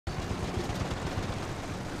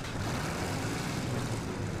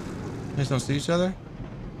You guys don't see each other?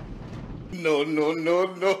 No, no,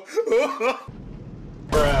 no, no.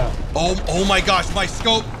 Bruh. Oh my gosh, my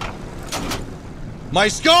scope. My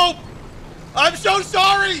scope! I'm so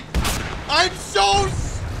sorry! I'm so...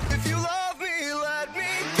 If you love me, let me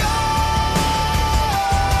go.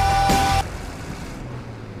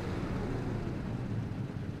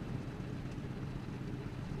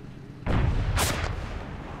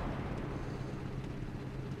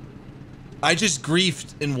 I just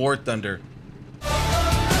griefed in War Thunder.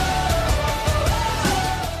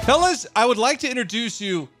 Fellas, I would like to introduce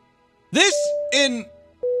you. This, in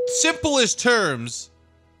simplest terms,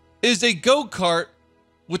 is a go-kart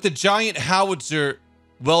with a giant howitzer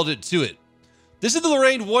welded to it. This is the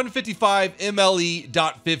Lorraine 155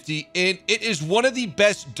 MLE.50, and it is one of the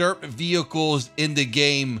best dirt vehicles in the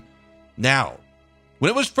game now. When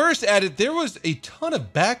it was first added, there was a ton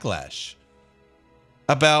of backlash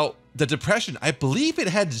about the depression. I believe it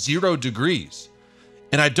had 0 degrees,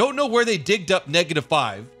 and I don't know where they digged up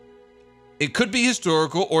 -5. It could be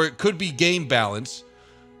historical or it could be game balance,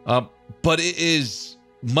 but it is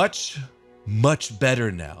much, much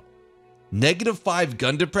better now. -5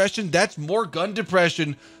 gun depression, that's more gun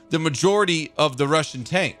depression than majority of the Russian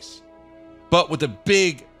tanks, but with a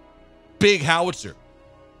big, big howitzer.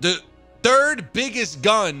 The 3rd biggest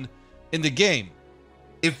gun in the game.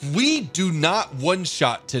 If we do not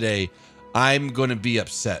one-shot today, I'm going to be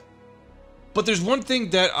upset. But there's one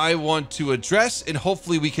thing that I want to address, and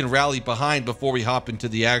hopefully we can rally behind before we hop into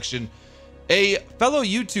the action. A fellow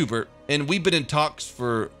YouTuber, and we've been in talks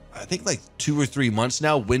for, I think, like 2 or 3 months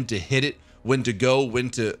now, when to hit it, when to go, when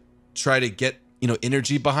to try to get,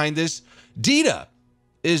 energy behind this. Dita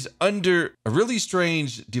is under a really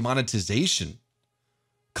strange demonetization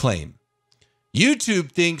claim.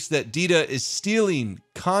 YouTube thinks that Dita is stealing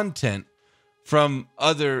content from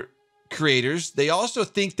other creators. They also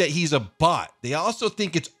think that he's a bot. They also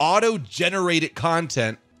think it's auto-generated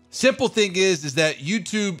content. Simple thing is that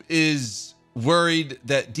YouTube is worried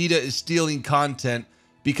that Dita is stealing content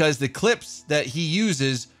because the clips that he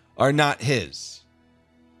uses are not his.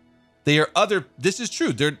 They are other. This is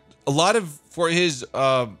true. There a lot of for his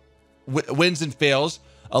wins and fails.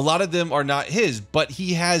 A lot of them are not his, but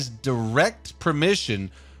he has direct permission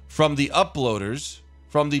from the uploaders,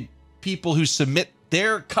 from the people who submit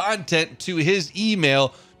their content to his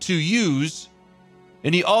email to use.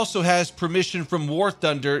 And he also has permission from War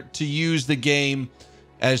Thunder to use the game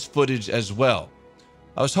as footage as well.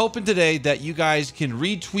 I was hoping today that you guys can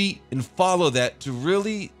retweet and follow that to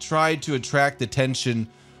really try to attract the attention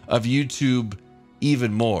of YouTube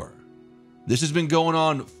even more. This has been going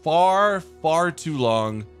on far, far too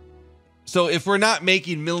long. So if we're not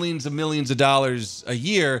making millions of dollars a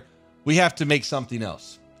year, we have to make something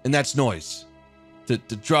else. And that's noise. To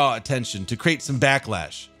draw attention, to create some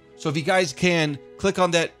backlash. So if you guys can, click on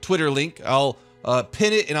that Twitter link. I'll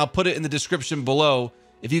pin it and I'll put it in the description below.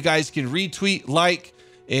 If you guys can retweet, like,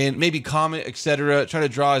 and maybe comment, etc. Try to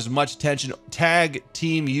draw as much attention. Tag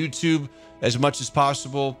Team YouTube as much as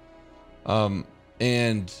possible.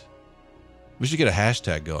 And we should get a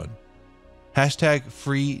hashtag going. Hashtag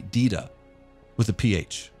free Dita with a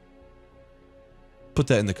PH. Put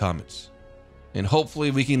that in the comments. And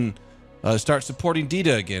hopefully we can start supporting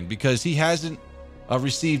Dita again, because he hasn't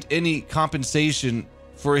received any compensation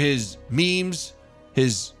for his memes,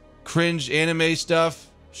 his cringe anime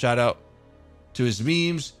stuff. Shout out to his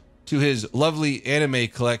memes, to his lovely anime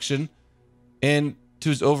collection, and to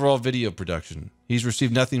his overall video production. He's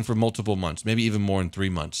received nothing for multiple months, maybe even more in 3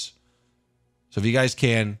 months. So if you guys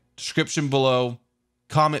can, description below,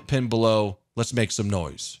 comment pin below, let's make some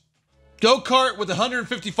noise. Go-kart with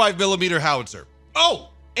 155mm howitzer. Oh!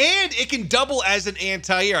 And it can double as an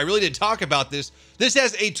anti-air. I really didn't talk about this. This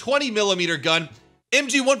has a 20mm gun,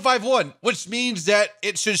 MG151, which means that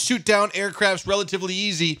it should shoot down aircrafts relatively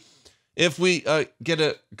easy if we get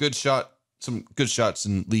a good shot, some good shots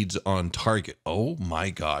and leads on target. Oh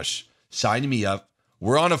my gosh. Sign me up.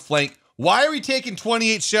 We're on a flank. Why are we taking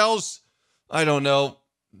 28 shells? I don't know.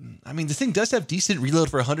 I mean, the thing does have decent reload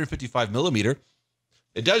for 155mm.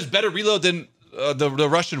 It does better reload than the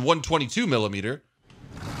Russian 122mm.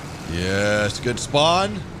 Yes, good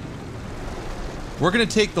spawn. We're going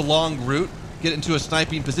to take the long route, get into a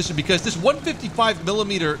sniping position, because this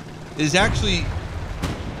 155mm is actually...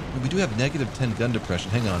 We do have -10 gun depression.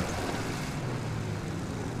 Hang on.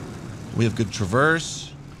 We have good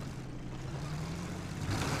traverse.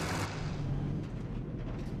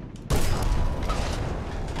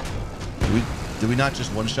 Did we not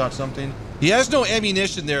just one-shot something? He has no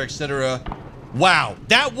ammunition there, etc. Wow,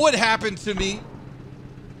 that would happen to me.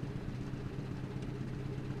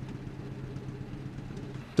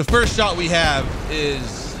 The first shot we have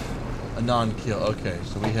is a non-kill. Okay,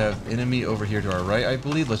 so we have enemy over here to our right, I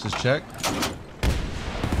believe. Let's just check.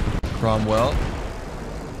 Cromwell.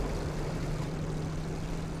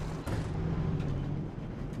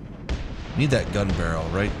 Need that gun barrel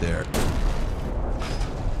right there.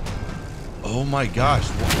 Oh my gosh.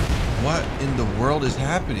 What in the world is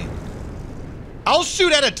happening? I'll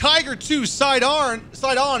shoot at a Tiger 2 side on,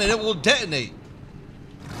 and it will detonate.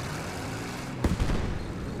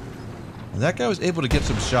 That guy was able to get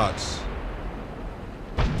some shots.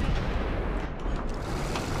 Oh,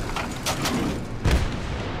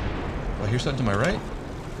 I hear something to my right?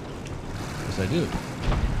 Yes, I do.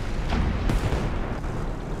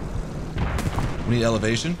 We need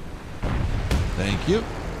elevation. Thank you.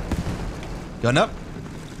 Gun up.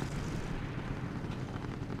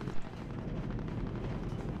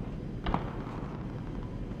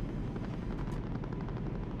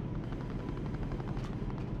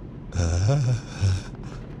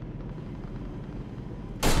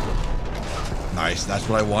 Nice, that's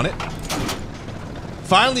what I wanted.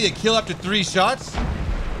 Finally a kill after 3 shots.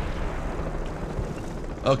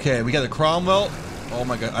 Okay, we got the Cromwell. Oh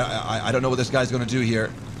my god, I don't know what this guy's gonna do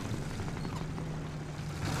here.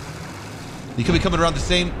 He could be coming around the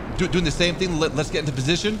same, doing the same thing. Let's get into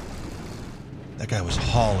position. That guy was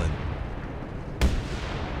hauling.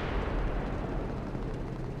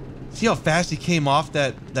 See how fast he came off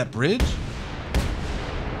that bridge?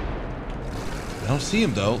 I don't see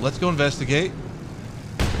him though. Let's go investigate.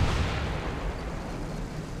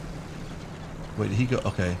 Wait, did he go?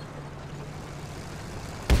 Okay.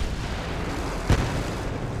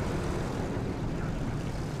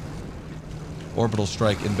 Orbital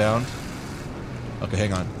strike inbound. Okay,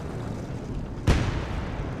 hang on.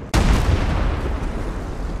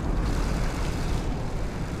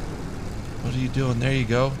 What are you doing? There you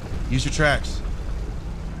go. Use your tracks.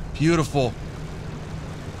 Beautiful.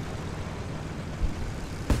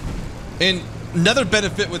 And another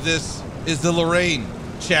benefit with this is the Lorraine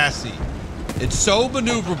chassis. It's so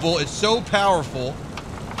maneuverable, it's so powerful,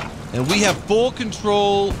 and we have full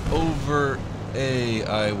control over A,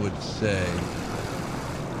 I would say.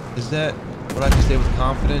 Is that what I can say with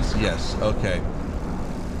confidence? Yes, okay.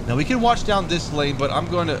 Now we can watch down this lane, but I'm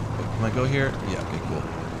going to, can I go here? Yeah, okay, cool.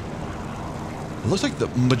 It looks like the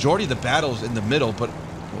majority of the battle's in the middle, but,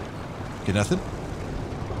 okay, nothing.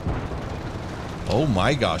 Oh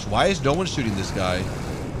my gosh, why is no one shooting this guy?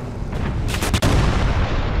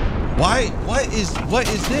 Why? What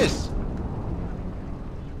is this?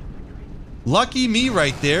 Lucky me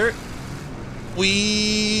right there.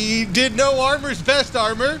 We did no armor's best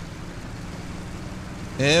armor.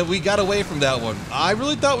 And we got away from that one. I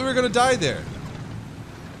really thought we were gonna die there.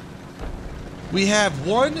 We have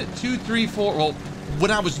 1, 2, 3, 4. Well, when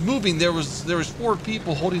I was moving, there was 4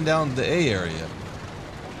 people holding down the A area.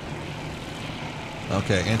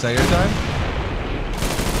 Okay, anti-air time.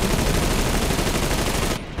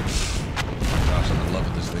 Gosh, I'm in love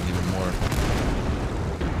with this thing even more.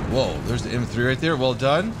 Whoa, there's the M3 right there. Well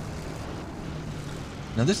done.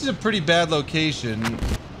 Now this is a pretty bad location.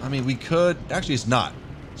 I mean, we could, actually it's not.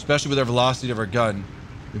 Especially with our velocity of our gun.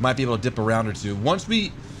 We might be able to dip a round or two. Once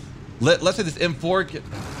we, let's say this M4, shit,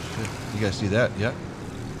 you guys see that? Yeah.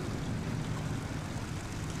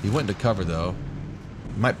 He went into cover though.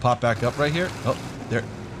 He might pop back up right here. Oh,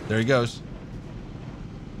 there he goes.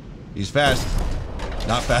 He's fast.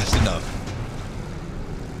 Not fast enough.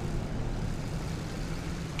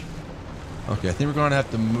 Okay, I think we're going to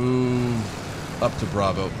have to move up to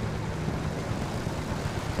Bravo.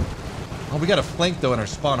 Oh, we got a flank though in our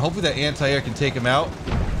spawn. Hopefully that anti-air can take him out.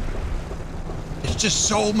 It's just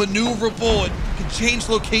so maneuverable. It can change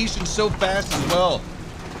location so fast as well.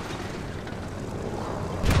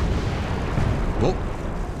 Whoa.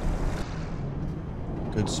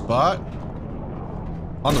 Good spot.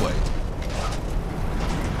 On the way.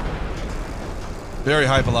 Very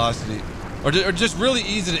high velocity. Or just really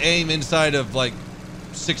easy to aim inside of like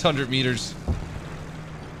 600 meters.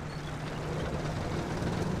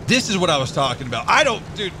 This is what I was talking about.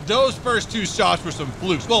 Dude, those first 2 shots were some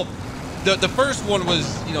flukes. Well, the first one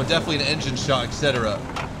was, you know, definitely an engine shot, etc.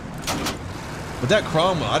 But that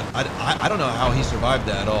Cromwell, I don't know how he survived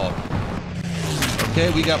that at all. Okay,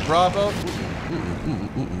 we got Bravo. Ooh.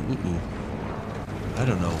 I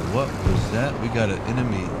don't know what was that. We got an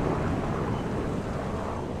enemy.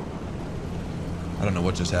 I don't know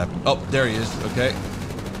what just happened. Oh, there he is. Okay.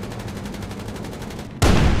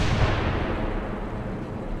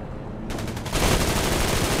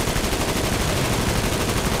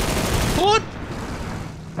 What?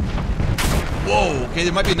 Whoa. Okay,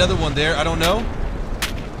 there might be another one there. I don't know.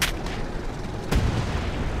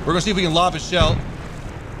 We're gonna see if we can lob a shell.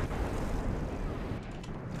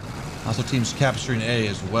 Also, team's capturing A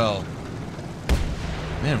as well.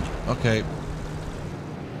 Man, okay.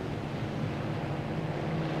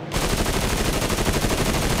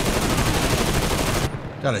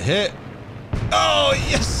 Got a hit. Oh,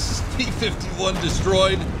 yes! P-51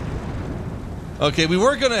 destroyed. Okay, we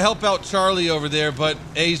were gonna help out Charlie over there, but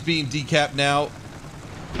A's being decapped now.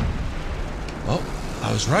 Oh,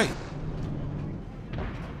 I was right.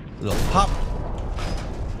 Little pop.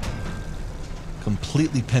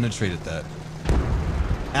 Completely penetrated that.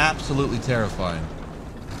 Absolutely terrifying.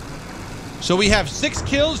 So we have 6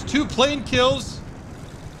 kills, 2 plane kills.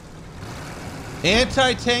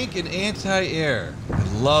 Anti-tank and anti-air. I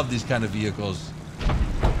love these kind of vehicles.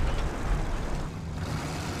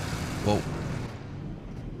 Whoa.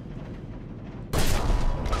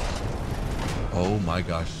 Oh my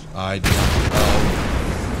gosh. I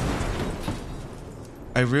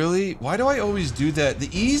really... Why do I always do that? The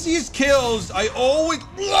easiest kills, I always...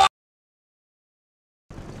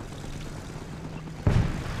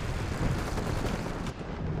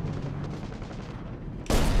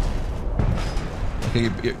 Okay,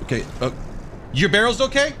 okay. Your barrel's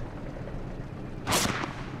okay?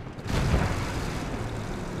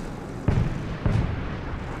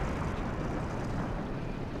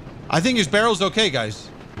 I think his barrel's okay, guys.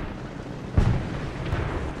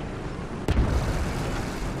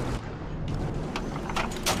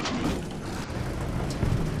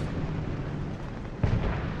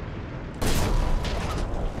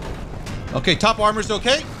 Okay, top armor's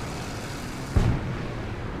okay.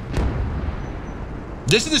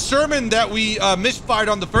 This is the Sherman that we misfired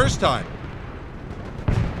on the first time.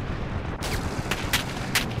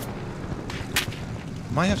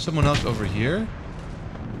 Might have someone else over here.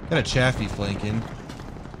 Got a Chaffee flanking.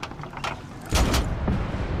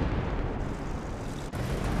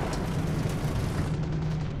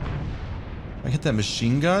 I hit that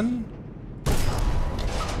machine gun.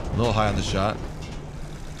 A little high on the shot.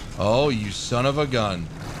 Oh, you son of a gun.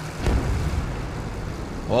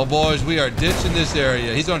 Well, boys, we are ditching this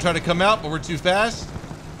area. He's gonna try to come out, but we're too fast.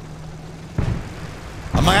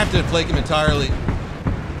 I might have to flake him entirely.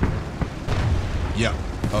 Yeah,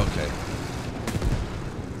 okay.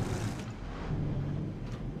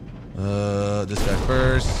 This guy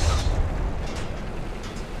first.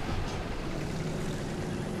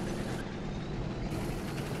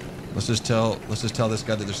 Let's just tell this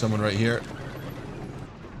guy that there's someone right here.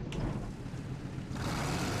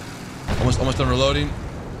 Almost done reloading.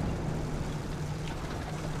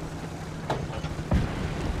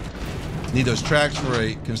 Need those tracks for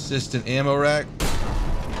a consistent ammo rack.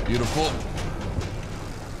 Beautiful.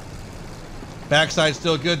 Backside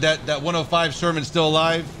still good. That 105 Sherman's still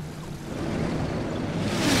alive.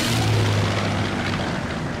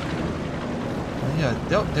 Oh,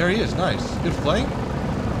 yeah, there he is. Nice. Good flank.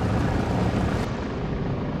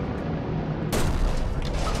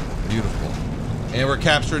 Beautiful. And we're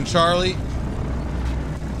capturing Charlie.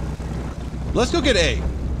 Let's go get A.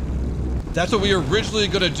 That's what we were originally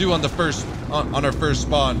gonna do on the first on our first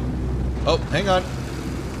spawn. Oh, hang on.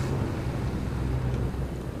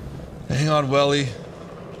 Hang on, Welly.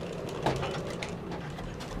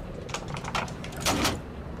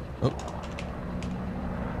 Oh.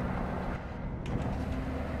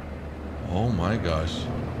 Oh my gosh.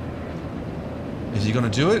 Is he gonna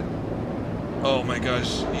do it? Oh my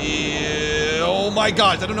gosh. Yeah. Oh my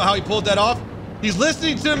gosh. I don't know how he pulled that off. He's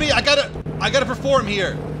listening to me. I gotta perform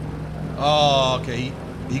here. Oh, okay.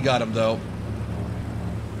 He got him though.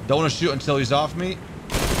 Don't want to shoot until he's off me.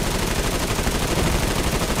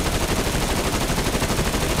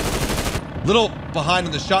 Little behind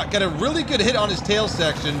on the shot. Got a really good hit on his tail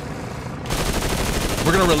section.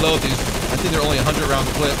 We're gonna reload these. I think they're only 100 round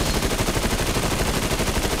clips.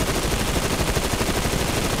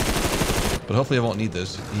 But hopefully I won't need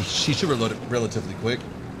this. He should reload it relatively quick.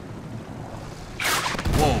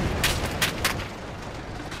 Whoa.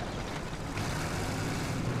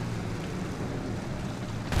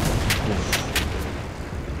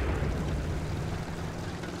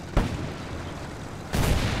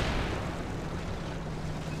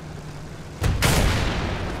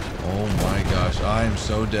 Oh my gosh, I am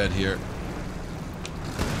so dead here.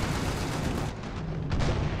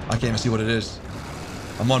 I can't even see what it is.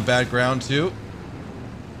 I'm on bad ground too.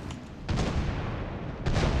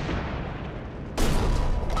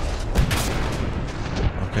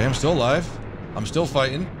 Okay, I'm still alive. I'm still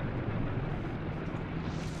fighting.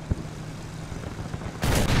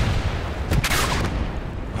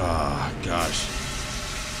 Ah, gosh.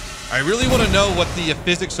 I really want to know what the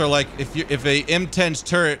physics are like if a M10's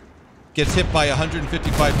turret gets hit by a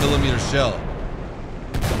 155mm shell.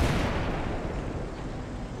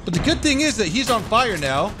 But the good thing is that he's on fire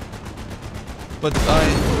now. But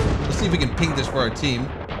let's see if we can ping this for our team.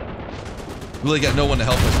 Really got no one to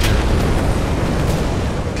help us here.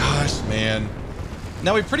 Gosh, man.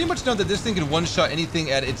 Now we pretty much know that this thing can one-shot anything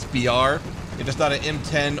at its BR. If it's not an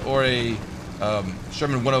M10 or a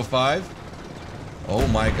Sherman 105. Oh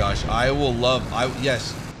my gosh, I will love,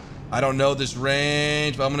 yes. I don't know this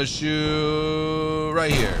range, but I'm gonna shoot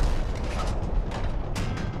right here.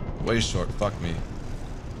 Way short, fuck me.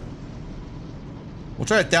 We'll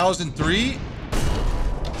try 1,003.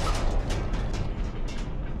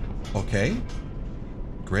 Okay.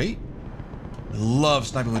 Great. I love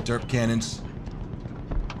sniping with derp cannons.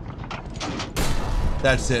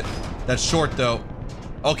 That's it. That's short though.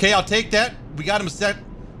 Okay, I'll take that. We got him set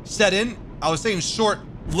in. I was saying short,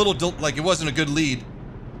 like it wasn't a good lead.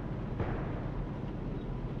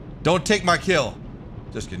 Don't take my kill.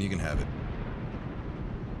 Just kidding, you can have it.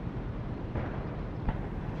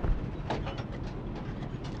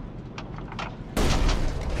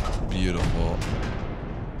 Beautiful.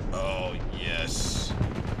 Oh, yes.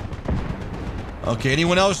 Okay,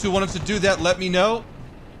 anyone else who wanted to do that, let me know.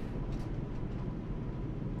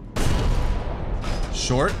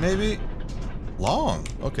 Short, maybe? Long,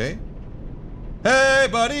 okay. Hey,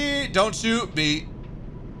 buddy, don't shoot me.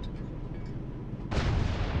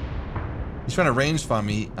 He's trying to range find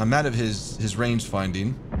me. I'm out of his range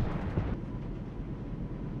finding.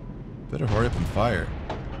 Better hurry up and fire.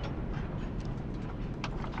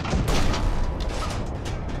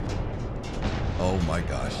 Oh my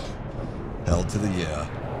gosh. Hell to the yeah.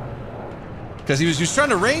 Because he was trying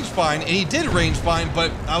to range find, and he did range find,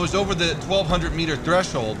 but I was over the 1,200 meter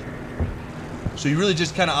threshold. So you really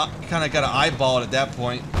just kind of got to eyeball it at that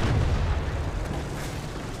point.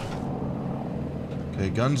 Okay,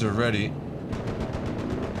 guns are ready.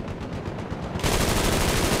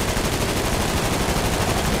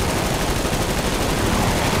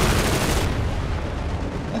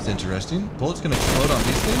 That's interesting. Bullets can explode on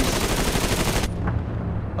these things.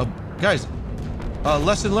 Guys,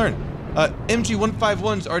 lesson learned.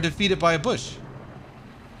 MG151s are defeated by a bush.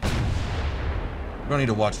 We don't need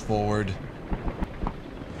to watch forward.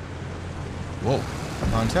 Whoa,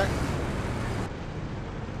 contact.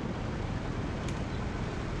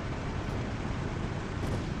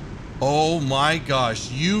 Oh my gosh,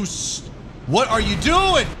 what are you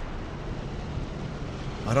doing?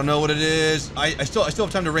 I don't know what it is. I still have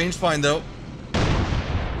time to range find though.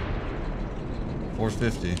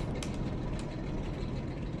 450.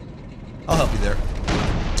 I'll help you there.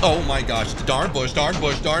 Oh my gosh, darn bush, darn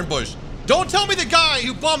bush, darn bush. Don't tell me the guy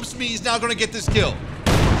who bumps me is now gonna get this kill.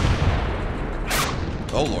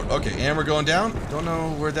 Oh lord, okay, and we're going down. Don't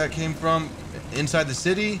know where that came from. Inside the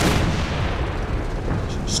city.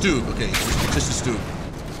 Stube, okay, just a stube.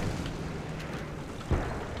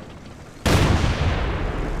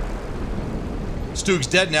 Stug's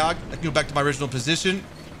dead now. I can go back to my original position.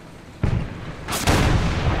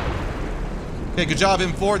 Okay, good job,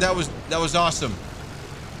 M4. That was awesome.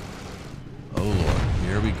 Oh lord,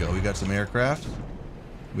 here we go. We got some aircraft.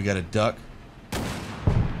 We got a duck.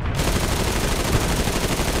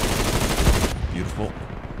 Beautiful.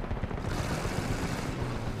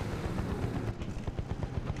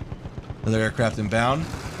 Another aircraft inbound.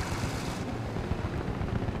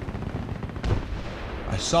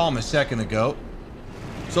 I saw him a second ago.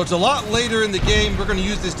 So it's a lot later in the game. We're going to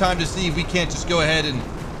use this time to see if we can't just go ahead and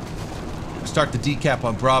start the decap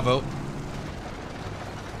on Bravo.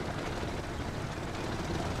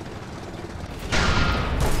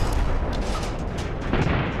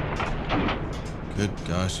 Good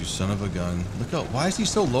gosh, you son of a gun. Look out. Why is he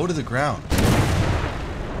so low to the ground?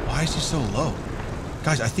 Why is he so low?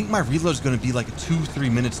 Guys, I think my reload is going to be like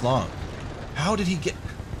 2-3 minutes long. How did he get...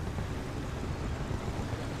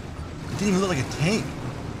 It didn't even look like a tank.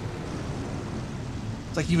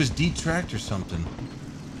 It's like he was detracked or something.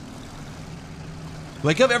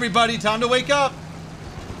 Wake up, everybody. Time to wake up.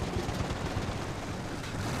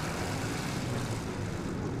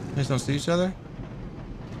 You guys don't see each other?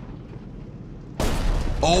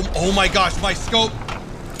 Oh my gosh, my scope.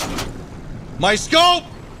 My scope.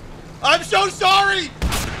 I'm so sorry.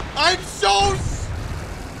 I'm so...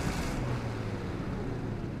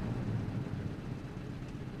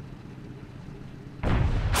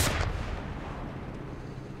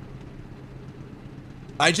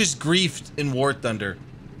 I just griefed in War Thunder.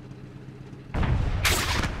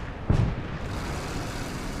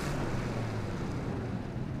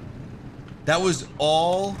 That was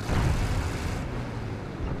all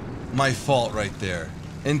my fault right there.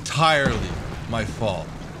 Entirely my fault.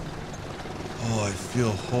 Oh, I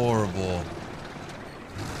feel horrible.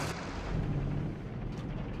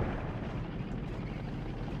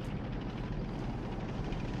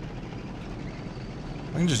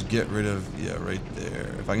 I can just get rid of, yeah, right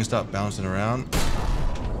there. If I can stop bouncing around.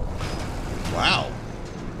 Wow.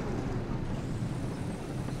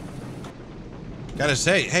 Gotta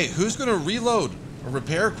say, hey, who's gonna reload or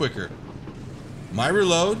repair quicker? My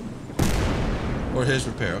reload or his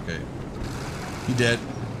repair? Okay. He dead.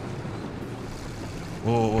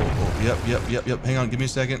 Whoa, whoa, whoa. Yep. Hang on, give me a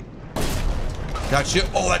second. Gotcha.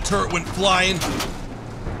 Oh, that turret went flying.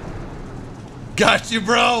 Got you,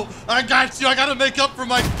 bro. I got you. I gotta make up for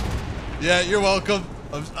my... Yeah, you're welcome.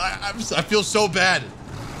 I feel so bad.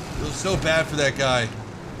 I feel so bad for that guy.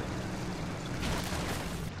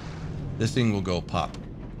 This thing will go pop.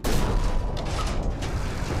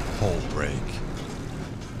 Hole break.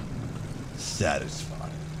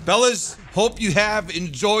 Satisfying. Fellas, hope you have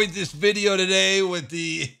enjoyed this video today with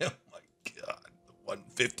the, oh my God, the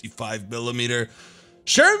 155 millimeter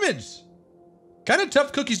Shermans. Kind of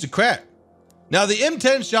tough cookies to crack. Now, the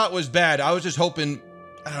M10 shot was bad. I was just hoping,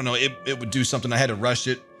 I don't know, it would do something. I had to rush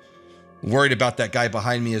it. Worried about that guy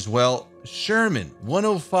behind me as well. Sherman,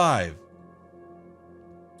 105.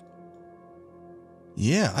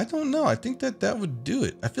 Yeah, I don't know. I think that would do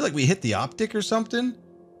it. I feel like we hit the optic or something.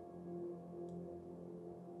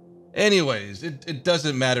 Anyways, it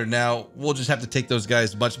doesn't matter now. We'll just have to take those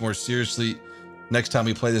guys much more seriously next time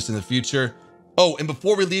we play this in the future. Oh, and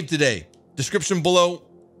before we leave today, description below,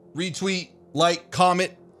 retweet, like,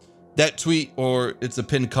 comment that tweet, or it's a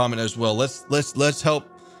pinned comment as well. Let's help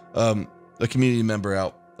a community member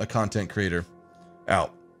out, a content creator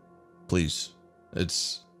out, please.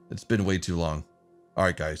 It's been way too long. All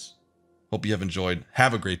right, guys. Hope you have enjoyed.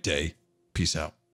 Have a great day. Peace out.